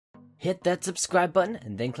hit that subscribe button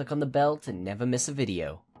and then click on the bell to never miss a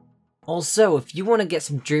video. Also, if you want to get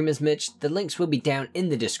some Dreamers merch, the links will be down in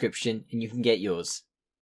the description and you can get yours.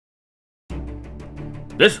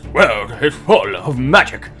 This world is full of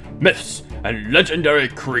magic, myths, and legendary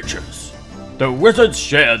creatures. The wizards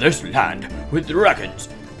share this land with dragons,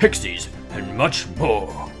 pixies, and much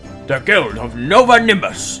more. The Guild of Nova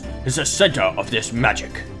Nimbus is the center of this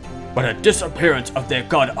magic, but a disappearance of their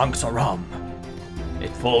god Anksaram, it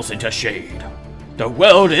falls into shade. The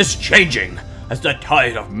world is changing as the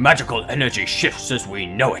tide of magical energy shifts as we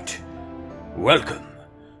know it. Welcome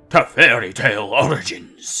to Fairy Tale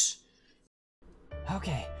Origins.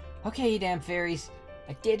 Okay, you damn fairies.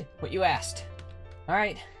 I did what you asked.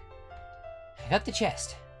 Alright. I got the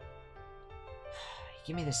chest.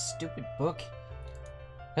 Give me this stupid book.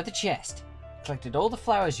 Got the chest. Collected all the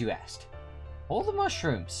flowers you asked. All the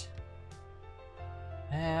mushrooms.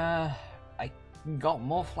 I got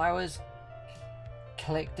more flowers.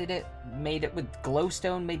 Collected it. Made it with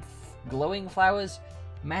glowstone. Made glowing flowers.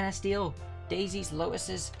 Mana steel. Daisies.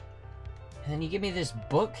 Lotuses. And then you give me this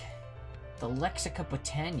book. The Lexica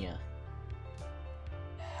Britannia.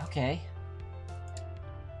 Okay.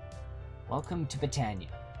 Welcome to Britannia.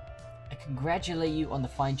 I congratulate you on the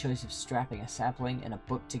fine choice of strapping a sapling and a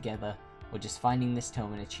book together, or just finding this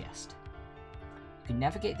tome in a chest. You can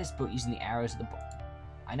navigate this book using the arrows of the book.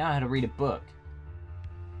 I know how to read a book.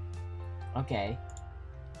 Okay.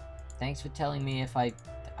 Thanks for telling me if I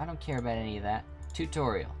don't care about any of that.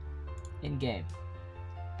 Tutorial. In-game.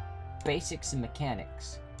 Basics and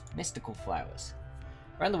mechanics. Mystical flowers.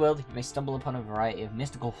 Around the world, you may stumble upon a variety of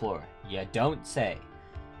mystical flora. You don't say.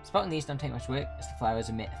 Spotting these don't take much work, as the flowers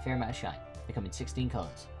emit a fair amount of shine. They come in 16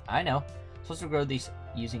 colors. I know. Supposed to grow these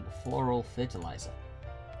using floral fertilizer.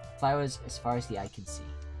 Flowers as far as the eye can see.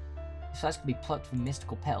 These flowers can be plucked from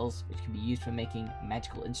mystical petals, which can be used for making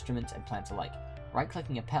magical instruments and plants alike.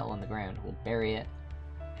 Right-clicking a petal on the ground will bury it,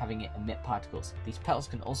 having it emit particles. These petals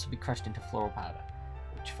can also be crushed into floral powder,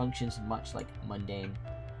 which functions much like a mundane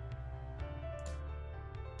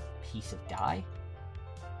piece of dye.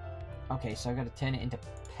 Okay, so I gotta turn it into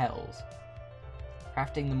petals.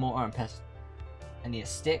 Crafting the mortar and pestle. I need a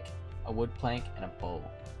stick, a wood plank, and a bowl.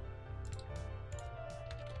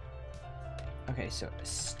 Okay, so a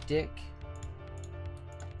stick,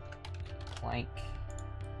 plank,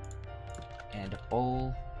 and a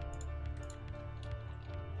bowl.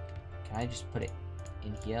 Can I just put it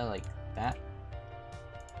in here like that?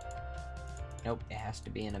 Nope, it has to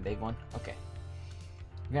be in a big one. Okay.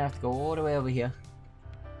 We're gonna have to go all the way over here.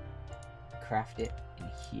 Craft it in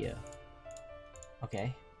here.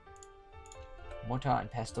 Okay. Mortar and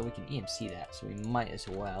pestle, we can EMC that, so we might as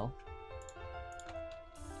well.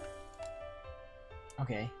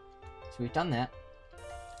 Okay, so we've done that.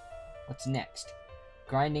 What's next?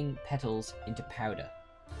 Grinding petals into powder.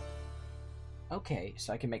 Okay,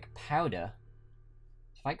 so I can make powder.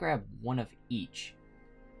 If I grab one of each.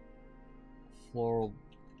 Floral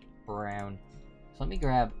brown. So let me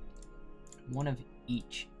grab one of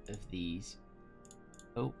each of these.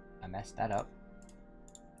 Oh, I messed that up.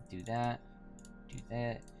 Do that. Do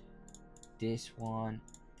that. This one.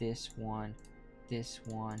 This one. This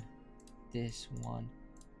one. This one.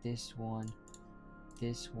 This one.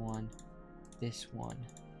 This one. This one.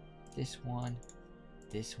 This one.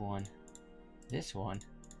 This one. This one.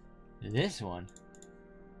 This one.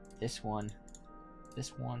 This one.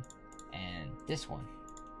 This one. And this one.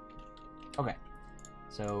 Okay.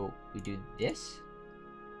 So we do this.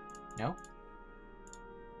 No?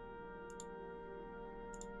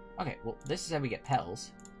 Okay, well, this is how we get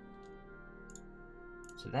petals.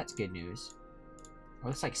 So that's good news. It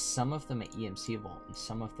looks like some of them are EMCable and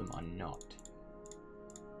some of them are not.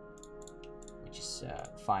 Which is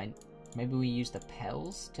fine. Maybe we use the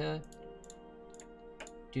petals to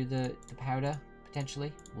do the powder,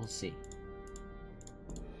 potentially. We'll see.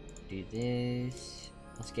 Do this.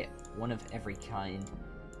 Let's get one of every kind.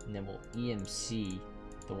 And then we'll EMC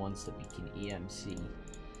the ones that we can EMC.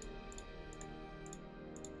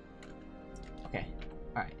 Okay,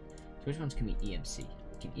 alright. So which ones can we EMC?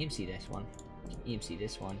 We can EMC this one. We can EMC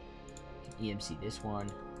this one. We can EMC this one.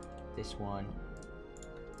 This one.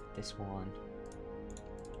 This one.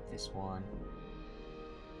 This one.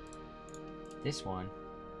 This one.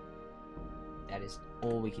 That is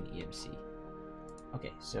all we can EMC.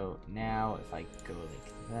 Okay, so now if I go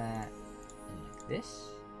like that and like this,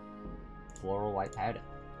 floral white powder.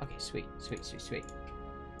 Okay, sweet, sweet, sweet, sweet.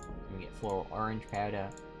 And we get floral orange powder,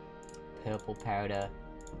 purple powder,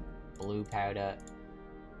 blue powder,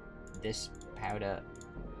 this powder,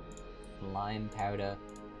 lime powder,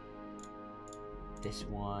 this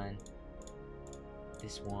one,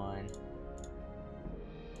 this one.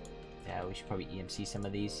 Yeah, we should probably EMC some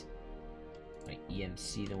of these. Like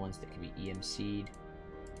EMC the ones that can be EMC'd.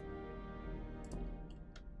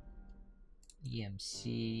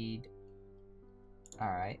 EMC'd.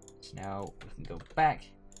 Alright, so now we can go back,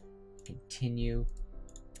 continue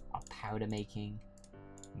our powder making,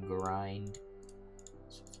 grind.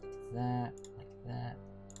 So like that.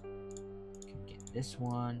 We can get this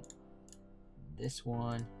one, this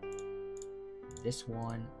one, this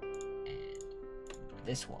one, and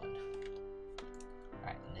this one.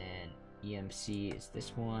 Alright, and then EMC is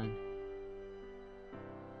this one.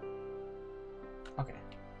 Okay.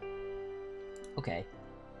 Okay.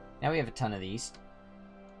 Now we have a ton of these.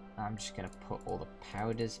 I'm just gonna put all the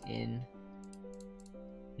powders in.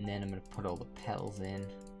 And then I'm gonna put all the petals in.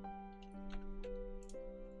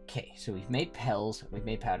 Okay, so we've made petals, we've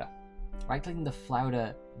made powder. Right-clicking the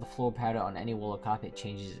floor powder on any wall or carpet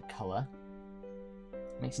changes its color.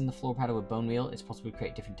 Mixing the floor powder with bone meal, it's possible to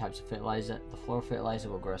create different types of fertilizer. The floral fertilizer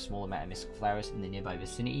will grow a small amount of mystical flowers in the nearby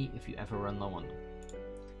vicinity if you ever run low on them.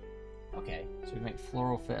 Okay, so we make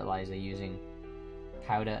floral fertilizer using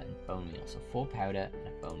powder and bone meal. So 4 powder and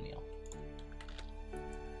a bone meal.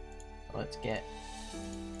 So let's get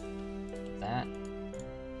that,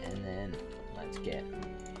 and then let's get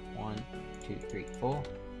 1, 2, 3, 4.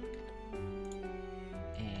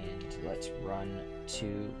 And let's run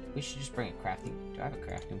to... We should just bring a crafting... Do I have a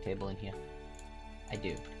crafting table in here? I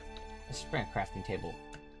do. Let's just bring a crafting table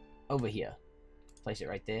over here. Place it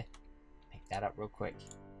right there. Make that up real quick.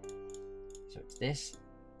 So it's this,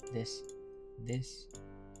 this, this,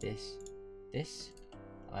 this, this.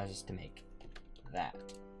 Allows us to make that.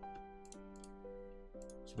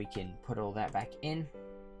 So we can put all that back in.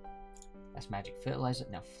 That's magic fertilizer.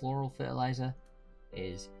 Now floral fertilizer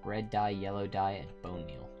is red dye, yellow dye, and bone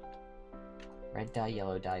meal. Red dye,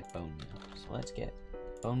 yellow dye, bone meal. So let's get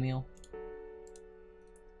bone meal.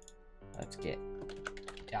 Let's get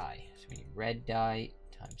dye. So we need red dye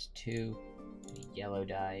times 2. We need yellow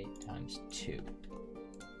dye times 2.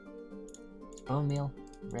 It's bone meal,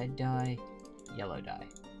 red dye, yellow dye.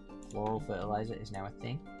 Floral fertilizer is now a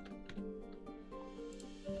thing.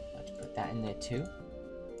 Let's put that in there too.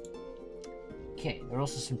 Okay, there are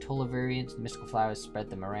also some taller variants. The mystical flowers, spread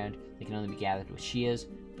them around. They can only be gathered with shears,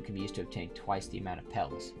 but can be used to obtain twice the amount of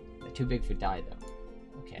petals. They're too big for dye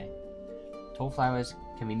though. Okay. Tall flowers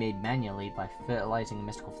can be made manually by fertilizing a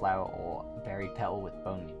mystical flower or buried petal with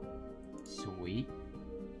bone meal. Sweet.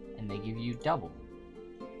 And they give you double.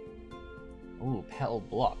 Ooh, petal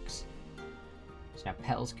blocks. So now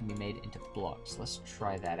petals can be made into blocks. Let's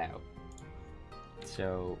try that out.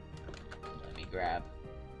 So, let me grab...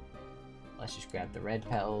 Let's just grab the red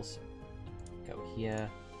petals. Go here.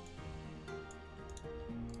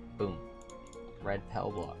 Boom. Red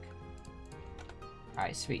petal block.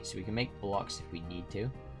 Alright, sweet. So we can make blocks if we need to.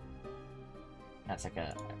 That's like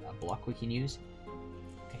a block we can use.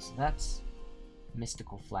 Okay, so that's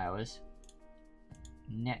mystical flowers.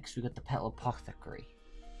 Next, we got the petal apothecary.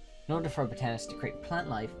 In order for a botanist to create plant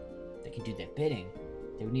life that can do their bidding,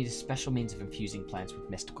 they would need a special means of infusing plants with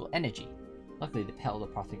mystical energy. Luckily, the petal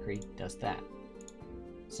apothecary does that.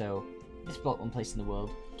 So, this block, when placed in the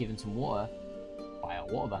world, given some water by a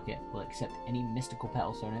water bucket, will accept any mystical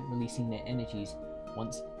petals thrown in, releasing their energies.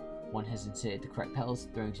 Once one has inserted the correct petals,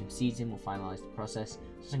 throwing some seeds in will finalize the process.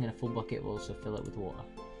 Tossing in a full bucket will also fill it with water.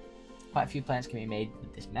 Quite a few plants can be made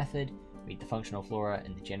with this method. Read the functional flora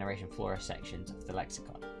and the generation flora sections of the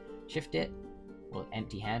lexicon. Shift it, while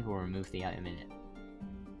empty hand will remove the item in it.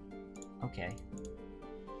 Okay.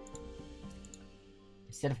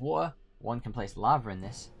 Instead of water, one can place lava in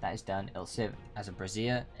this. That is done, it'll serve as a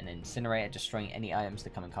brazier and an incinerator, destroying any items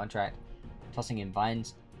that come in contact. Tossing in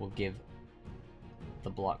vines will give the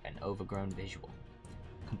block an overgrown visual.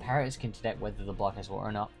 Comparators can detect whether the block has water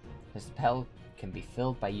or not, as the petal can be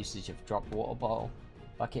filled by usage of drop water bottle,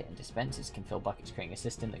 bucket, and dispensers can fill buckets, creating a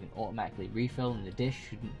system that can automatically refill, and the dish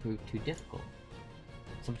shouldn't prove too difficult.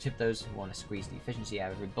 Some tip those who want to squeeze the efficiency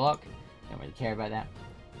out of every block. Don't really care about that.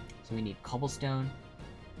 So we need cobblestone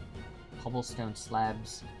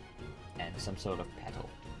slabs, and some sort of petal.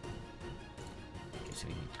 Okay, so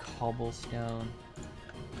we need cobblestone,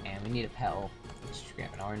 and we need a petal. Let's just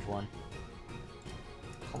grab an orange one.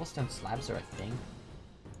 Cobblestone slabs are a thing.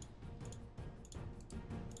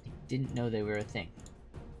 I didn't know they were a thing.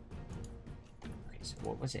 Okay, so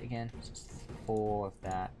what was it again? So it's 4 of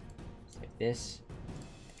that. It's like this,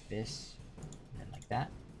 and then like that.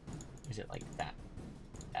 Or is it like that?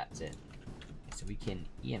 That's it. So we can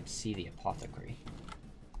EMC the apothecary.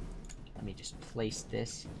 Let me just place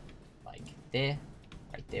this like there.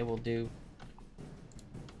 Right there will do.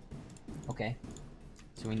 Okay.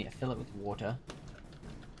 So we need to fill it with water.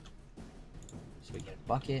 So we get a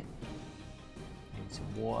bucket. Maybe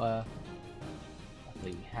some water.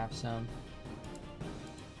 Hopefully we have some.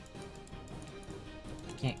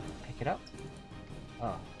 Can't pick it up?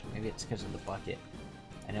 Oh, maybe it's because of the bucket.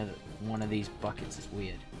 I know that one of these buckets is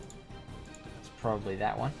weird. It's probably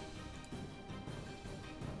that one.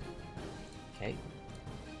 Okay.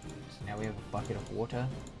 So now we have a bucket of water.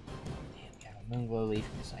 And we have a moonglow leaf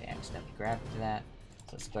because I accidentally grabbed that.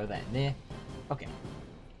 So let's throw that in there. Okay.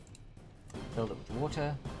 Filled it with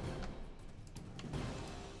water.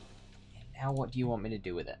 And now what do you want me to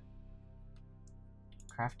do with it?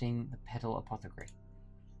 Crafting the petal apothecary.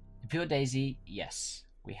 The pure daisy, yes,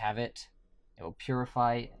 we have it. It will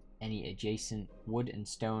purify any adjacent wood and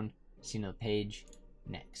stone seen on the page.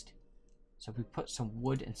 Next. So we put some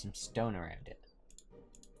wood and some stone around it.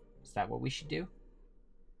 Is that what we should do?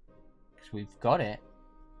 Because we've got it.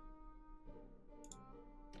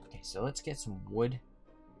 Okay, so let's get some wood.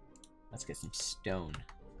 Let's get some stone.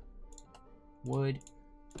 Wood.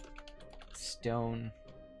 Stone.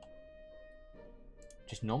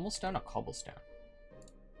 Just normal stone or cobblestone?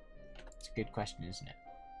 It's a good question, isn't it?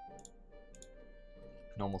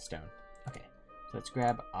 Normal stone. Okay, so let's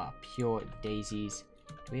grab our pure daisies.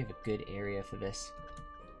 Do we have a good area for this?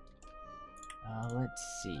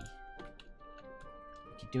 Let's see.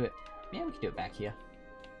 We could do it. Yeah, we could do it back here.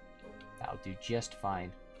 That'll do just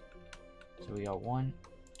fine. So we got 1,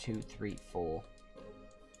 2, 3, 4.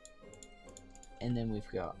 And then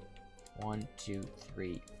we've got 1, 2,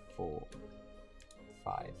 3, 4,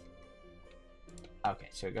 5. Okay,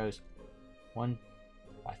 so it goes 1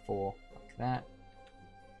 by 4 like that.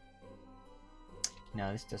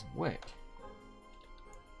 No, this doesn't work.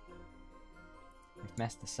 We've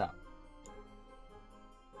messed this up.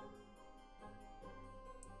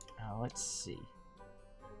 Let's see.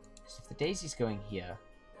 So if the daisy's going here,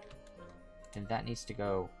 then that needs to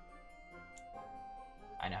go...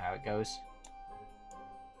 I know how it goes.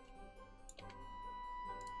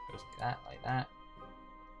 Goes like that.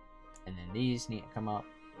 And then these need to come up.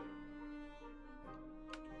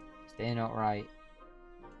 So they're not right.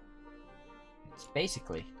 It's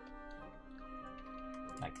basically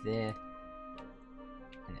like there.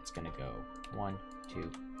 And it's gonna go 1,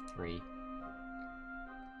 2, 3.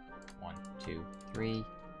 1, 2, 3.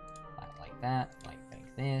 Like that. Like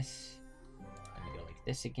this. And we go like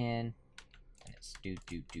this again. And it's do.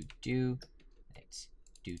 And it's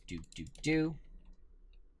do.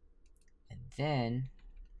 And then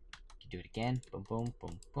you do it again. Boom, boom,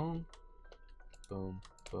 boom, boom. Boom,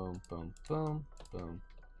 boom, boom, boom, boom.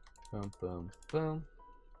 Boom, boom, boom.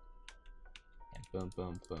 And boom,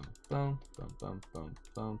 boom, boom, boom. Boom, boom, boom,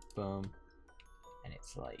 boom, boom. And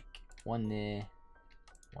it's like 1 there,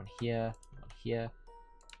 1 here, 1 here.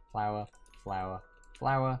 Flower, flower,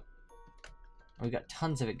 flower. And we've got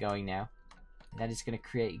tons of it going now. And that is going to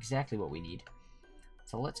create exactly what we need.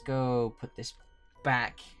 So let's go put this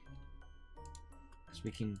back. Because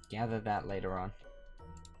we can gather that later on.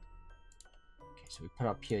 Okay, so we put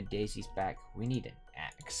our pure daisies back. We need an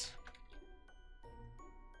axe.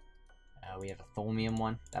 We have a thormium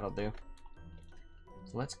one. That'll do.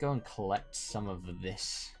 So let's go and collect some of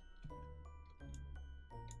this.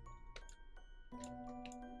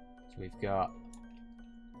 So we've got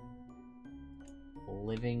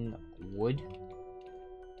living wood.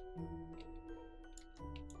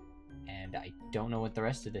 And I don't know what the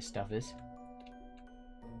rest of this stuff is.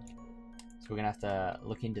 So we're gonna have to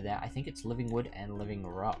look into that. I think it's living wood and living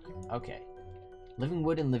rock. Okay. Living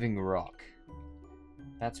wood and living rock.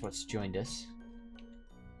 That's what's joined us.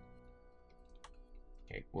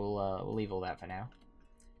 Okay, we'll leave all that for now.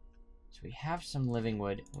 So we have some living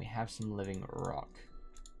wood, and we have some living rock.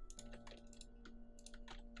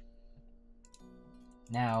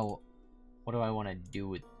 Now, what do I want to do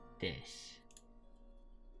with this?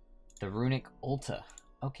 The runic altar.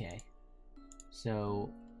 Okay.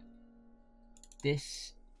 So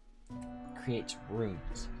this creates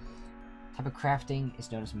runes. Type of crafting is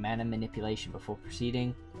known as mana manipulation before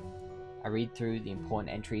proceeding. I read through the important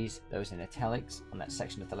entries, those in italics, on that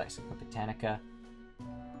section of the Lexicon Britannica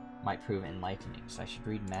might prove enlightening, so I should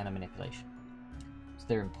read mana manipulation. So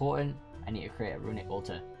they're important. I need to create a runic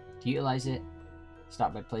altar. To utilize it,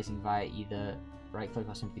 start by placing via either right click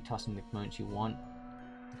or simply tossing the components you want,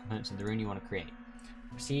 the components of the rune you want to create.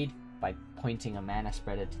 Proceed by pointing a mana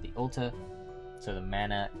spreader to the altar, so the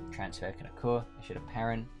mana transfer can occur. It should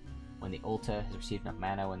apparent when the altar has received enough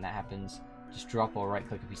mana. When that happens, just drop or right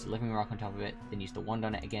click a piece of living rock on top of it, then use the wand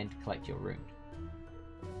on it again to collect your rune.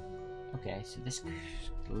 Okay, so this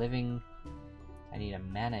living... I need a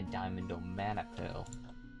mana diamond or mana pearl.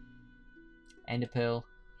 Ender pearl,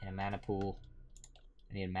 in a mana pool.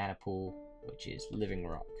 I need a mana pool, which is living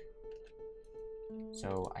rock.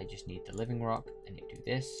 So I just need the living rock. I need to do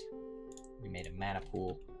this. We made a mana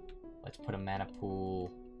pool. Let's put a mana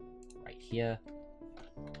pool right here.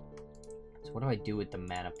 So what do I do with the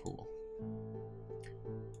mana pool?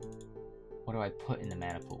 What do I put in the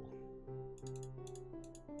mana pool?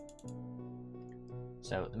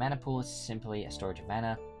 So the mana pool is simply a storage of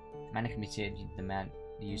mana. Mana can be saved using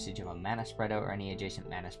the usage of a mana spreader or any adjacent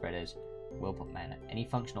mana spreaders will put mana. Any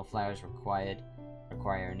functional flowers require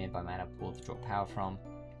a nearby mana pool to draw power from.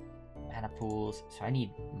 Mana pools. So I need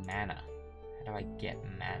mana. How do I get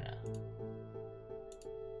mana?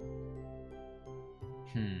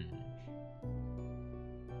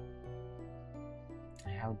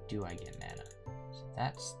 How do I get mana? So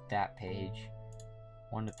that's that page.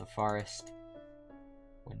 Wander the forest.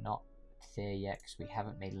 We're not there yet because we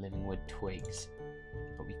haven't made living wood twigs.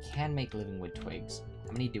 But we can make living wood twigs.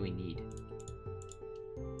 How many do we need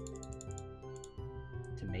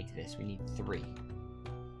to make this? We need 3.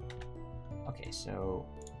 Okay, so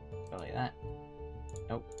go like that.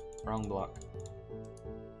 Nope, wrong block.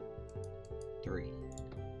 3.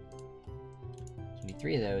 So we need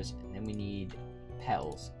 3 of those, and then we need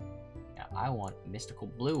petals. Now I want a mystical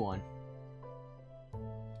blue one,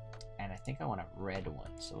 and I think I want a red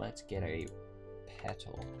one. So let's get a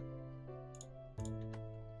petal.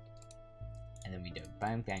 And then we do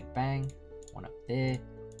bang, bang, bang. One up there,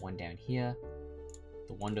 one down here.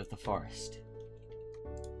 The wonder of the forest.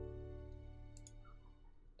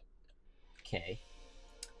 Okay.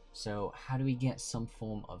 So how do we get some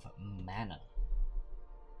form of mana?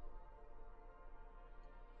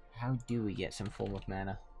 How do we get some form of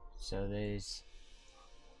mana? So there's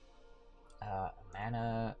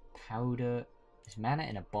mana powder. There's mana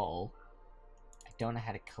in a bottle. I don't know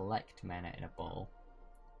how to collect mana in a bottle.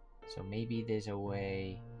 So maybe there's a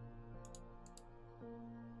way.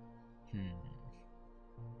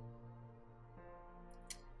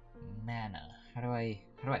 Mana. How do I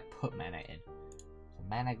put mana in? So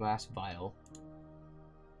mana glass vial.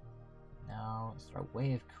 No, is there a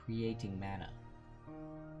way of creating mana?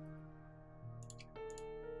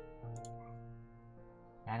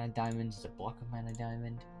 Mana diamonds is a block of mana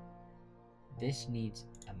diamond. This needs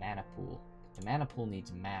a mana pool. But the mana pool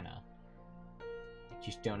needs mana. I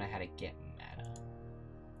just don't know how to get mana.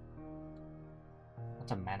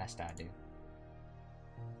 What's a mana star do?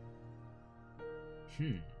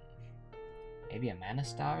 Maybe a mana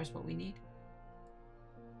star is what we need?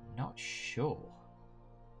 Not sure.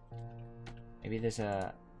 Maybe there's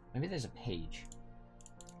a page.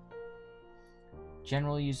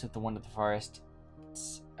 General use of the Wonder of the Forest.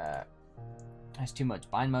 It's, has 2 modes,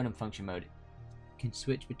 bind mode and function mode. Can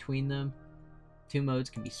switch between them. 2 modes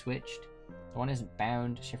can be switched. The one isn't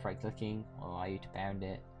bound. Shift right clicking will allow you to bound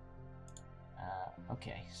it.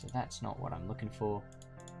 Okay, so that's not what I'm looking for.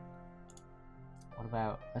 What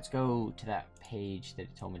about, let's go to that page that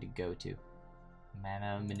it told me to go to.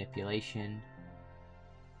 Mana manipulation.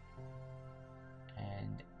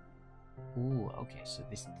 And, ooh, okay, so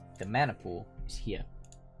the mana pool is here.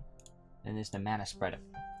 Then there's the mana spreader.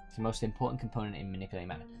 It's the most important component in manipulating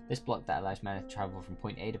mana. This block that allows mana to travel from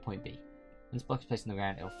point A to point B. When this block is placed on the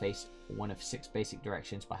ground, it will face one of 6 basic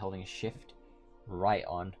directions by holding a shift right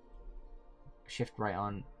on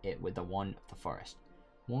it with the wand of the forest.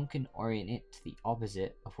 One can orient it to the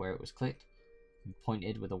opposite of where it was clicked and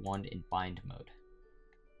pointed with a wand in bind mode.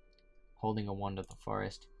 Holding a wand of the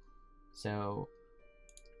forest. So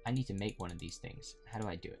I need to make one of these things. How do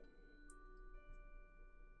I do it?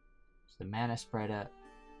 So the mana spreader,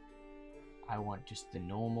 I want just the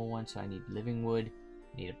normal one, so I need living wood,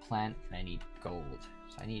 I need a plant, and I need gold.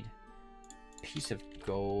 So I need a piece of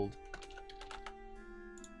gold,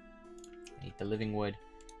 I need the living wood,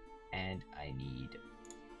 and I need,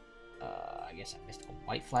 I guess a mystical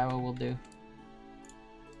white flower will do.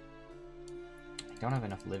 I don't have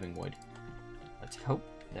enough living wood. Let's hope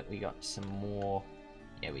that we got some more.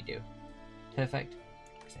 Yeah, we do. Perfect,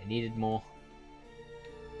 because I needed more.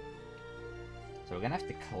 So we're gonna have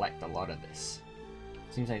to collect a lot of this.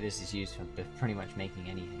 Seems like this is used for pretty much making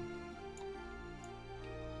anything.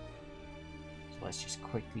 So let's just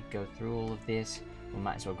quickly go through all of this. We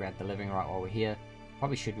might as well grab the living rock while we're here.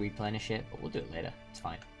 Probably should replenish it, but we'll do it later. It's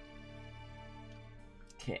fine.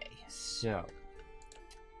 Okay, so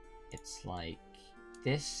it's like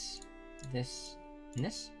this, this, and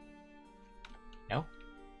this. No.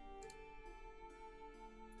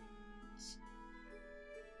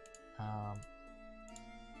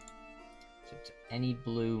 So it's any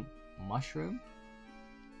blue mushroom,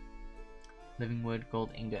 living wood,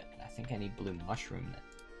 gold ingot, and I think any blue mushroom that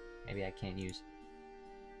maybe I can't use.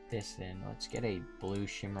 this then. Let's get a blue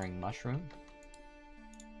shimmering mushroom.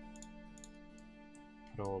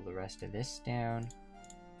 Put all the rest of this down.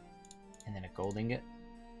 And then a gold ingot.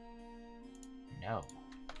 No.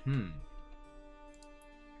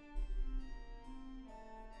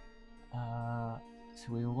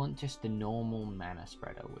 So we want just the normal mana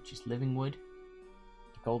spreader, which is living wood,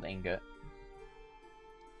 a gold ingot,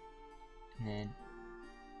 and then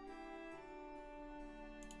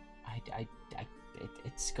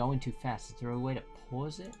it's going too fast. Is there a way to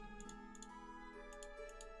pause it?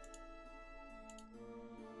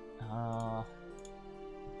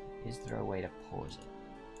 Is there a way to pause it?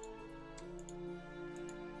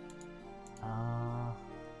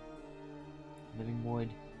 Living wood.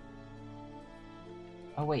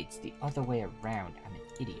 Oh wait, it's the other way around. I'm an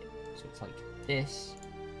idiot. So it's like this,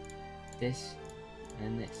 this, and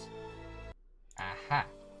then this. Aha!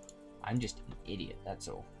 I'm just an idiot, that's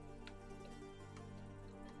all.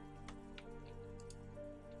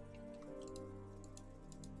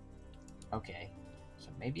 Okay, so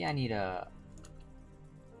maybe I need a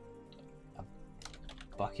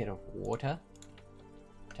bucket of water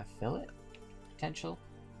to fill it? Potential?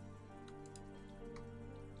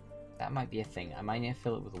 That might be a thing. I might need to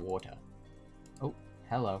fill it with water. Oh,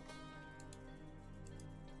 hello.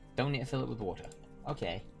 Don't need to fill it with water.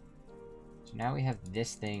 Okay. So now we have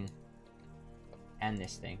this thing and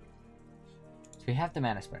this thing. So we have the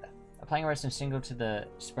mana spreader. Applying a redstone signal to the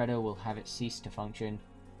spreader will have it cease to function.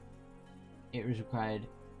 It is required.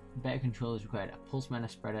 Better control is required. A pulse mana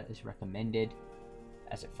spreader is recommended,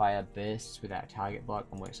 as it fire bursts without a target block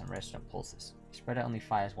and works on redstone pulses. The spreader only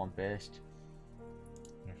fires one burst.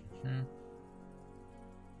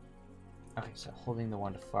 Okay, so holding the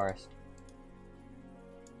one to forest.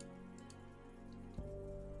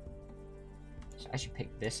 So I should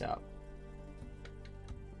pick this up.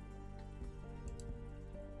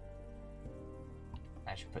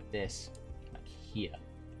 I should put this like here.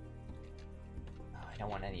 Oh, I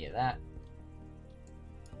don't want any of that.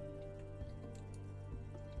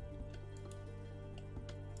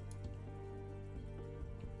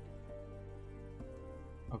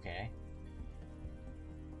 Okay.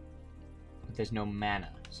 But there's no mana,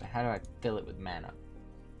 so how do I fill it with mana?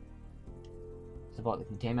 The block that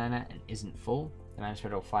contains mana and isn't full, the mana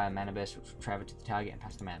spreader will fire a mana burst which will travel to the target and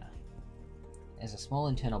pass the mana. There's a small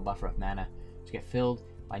internal buffer of mana to get filled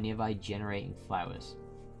by nearby generating flowers.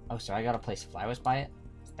 Oh, so I gotta place flowers by it?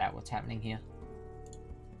 Is that what's happening here?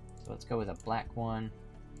 So let's go with a black one,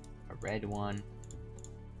 a red one,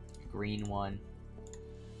 a green one,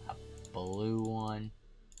 a blue one,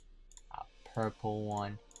 purple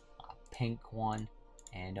one, a pink one,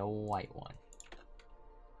 and a white one.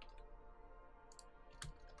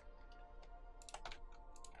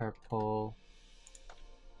 Purple,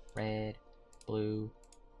 red, blue,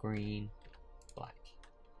 green, black.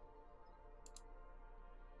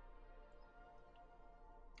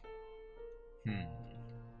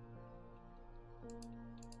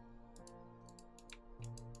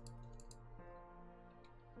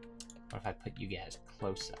 What if I put you guys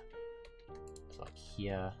closer? So like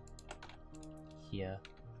here, here,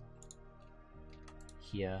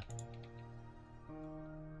 here,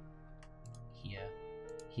 here,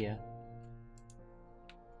 here.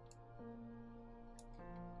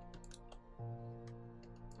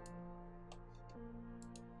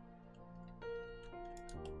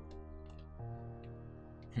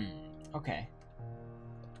 Okay.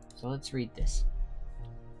 So let's read this.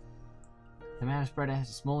 The mana spreader has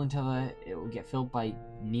a small interval. It will get filled by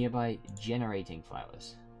nearby generating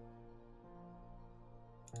flowers.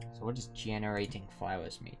 So what does generating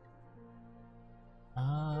flowers mean?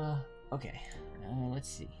 Okay. Let's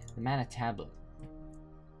see. The mana tablet.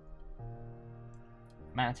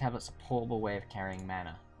 Mana tablet's a portable way of carrying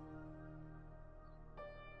mana.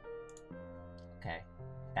 Okay.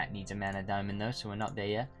 That needs a mana diamond though, so we're not there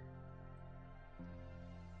yet.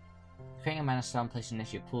 Creating a mana star and placing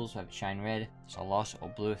next to your pools will have it shine red, so loss, or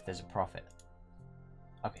blue if there's a profit.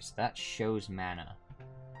 Okay, so that shows mana.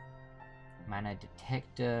 Mana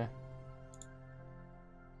detector.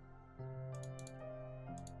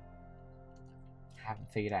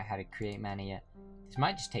 Haven't figured out how to create mana yet. This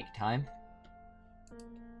might just take time.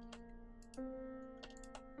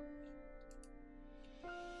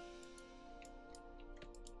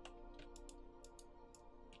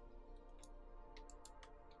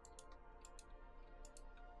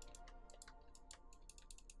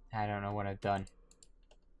 I don't know what I've done.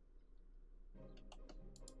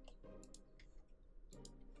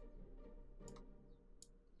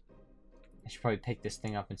 I should probably pick this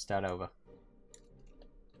thing up and start over.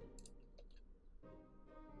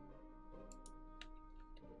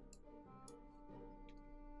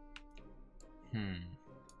 I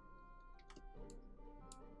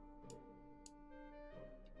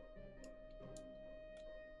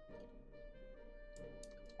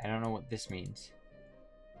don't know what this means.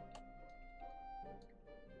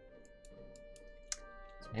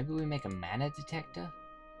 So maybe we make a mana detector?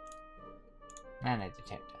 Mana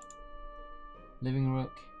detector. Living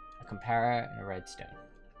rook, a comparer, and a redstone.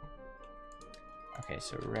 Okay,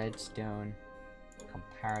 so redstone,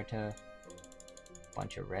 comparator,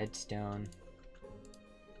 bunch of redstone,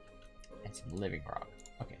 and some living rock.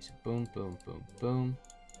 Okay, so boom, boom, boom, boom.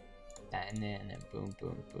 That in there, and then boom,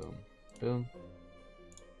 boom, boom, boom.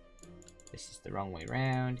 This is the wrong way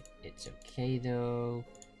around. It's okay though,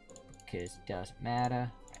 because it doesn't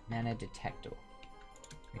matter. Right, mana detector.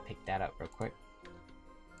 Let me pick that up real quick.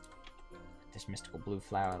 This mystical blue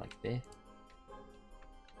flower like this.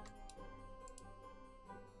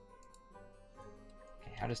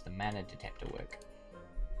 Okay, how does the mana detector work?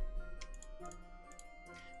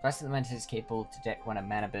 The rest of the mana is capable to detect when a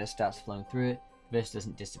mana burst starts flowing through it. The burst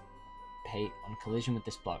doesn't dissipate on collision with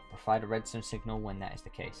this block. Provide a redstone signal when that is the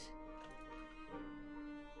case.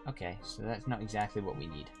 Okay, so that's not exactly what we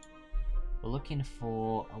need. We're looking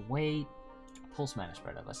for a way... a pulse mana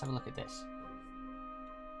spreader. Let's have a look at this.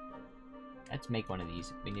 Let's make one of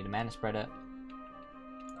these. We need a mana spreader.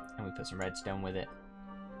 And we put some redstone with it.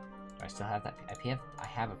 Do I still have that? I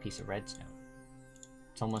have a piece of redstone.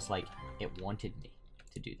 It's almost like it wanted me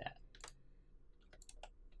to do that.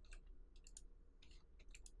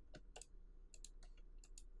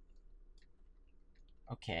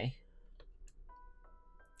 Okay.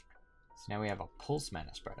 So now we have a pulse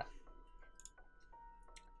mana spreader.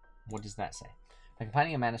 What does that say? By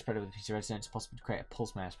combining a mana spreader with a piece of redstone, it's possible to create a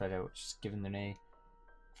pulse mana spreader, which is given the name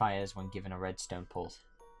fires when given a redstone pulse,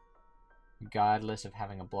 regardless of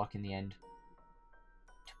having a block in the end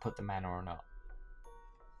to put the mana or not.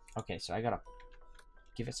 Okay, so I gotta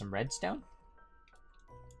give it some redstone.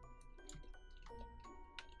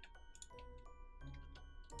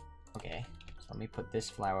 Okay, so let me put this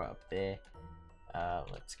flower up there.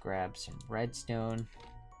 Let's grab some redstone.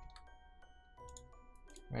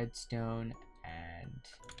 Redstone, and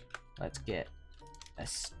let's get a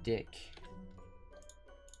stick.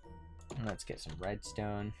 And let's get some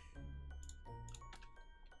redstone.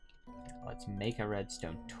 Let's make a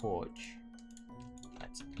redstone torch.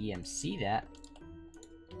 Let's EMC that.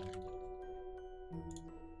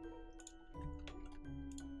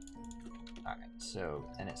 Alright, so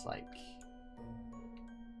then it's like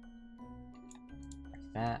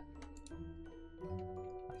that.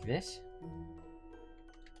 Like this.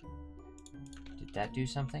 Did that do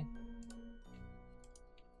something?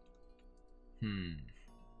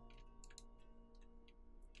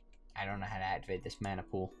 I don't know how to activate this mana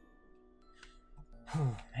pool.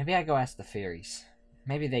 Maybe I go ask the fairies.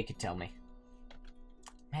 Maybe they could tell me.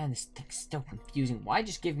 Man, this thing's so confusing. Why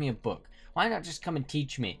just give me a book? Why not just come and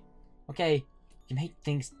teach me? Okay, you make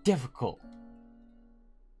things difficult.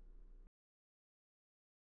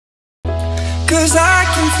 'Cause I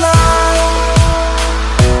can fly.